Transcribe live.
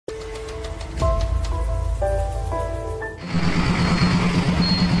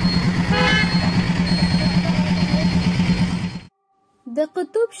The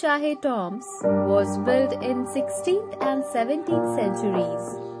Qutb Shahi Tombs was built in 16th and 17th centuries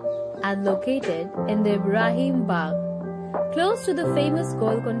and located in the Ibrahim Bagh, close to the famous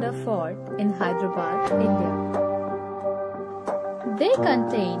Golconda Fort in Hyderabad, India. They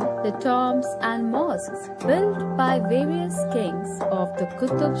contain the tombs and mosques built by various kings of the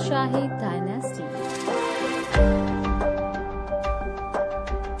Qutb Shahi dynasty.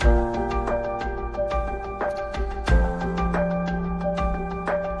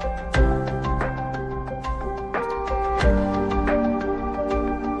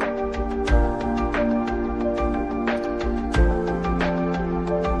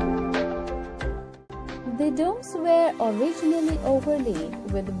 The domes were originally overlaid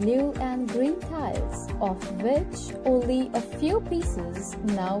with blue and green tiles, of which only a few pieces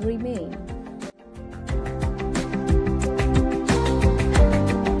now remain.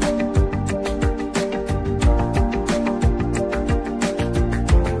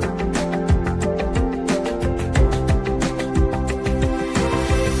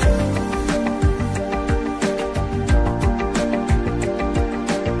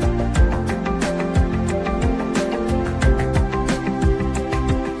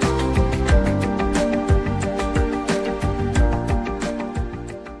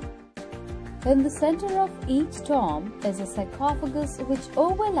 In the center of each tomb is a sarcophagus which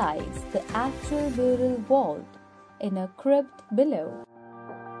overlies the actual burial vault in a crypt below.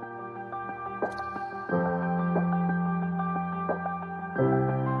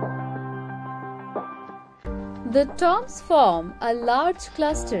 The tombs form a large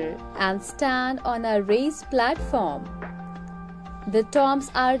cluster and stand on a raised platform. The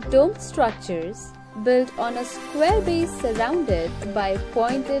tombs are domed structures built on a square base surrounded by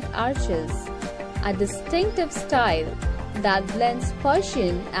pointed arches, a distinctive style that blends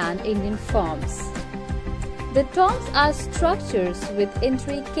Persian and Indian forms. The tombs are structures with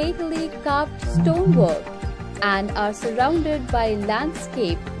intricately carved stonework and are surrounded by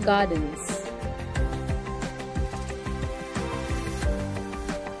landscaped gardens.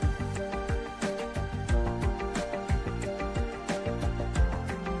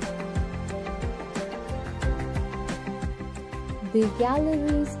 The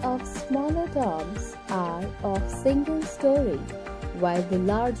galleries of smaller tombs are of single story, while the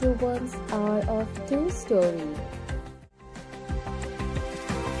larger ones are of two-story.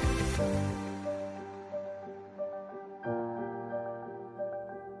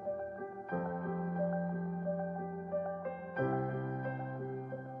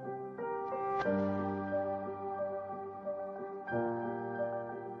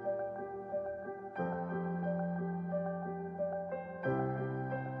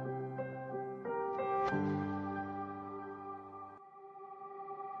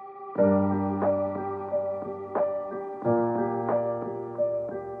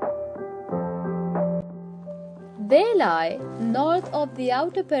 They lie north of the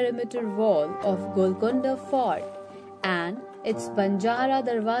outer perimeter wall of Golconda Fort and its Banjara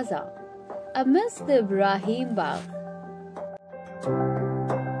Darwaza, amidst the Ibrahim Bagh.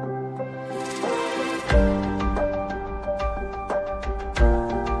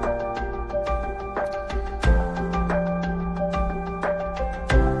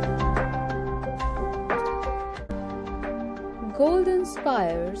 Golden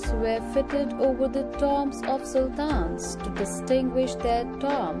spires were fitted over the tombs of sultans to distinguish their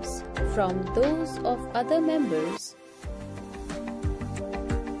tombs from those of other members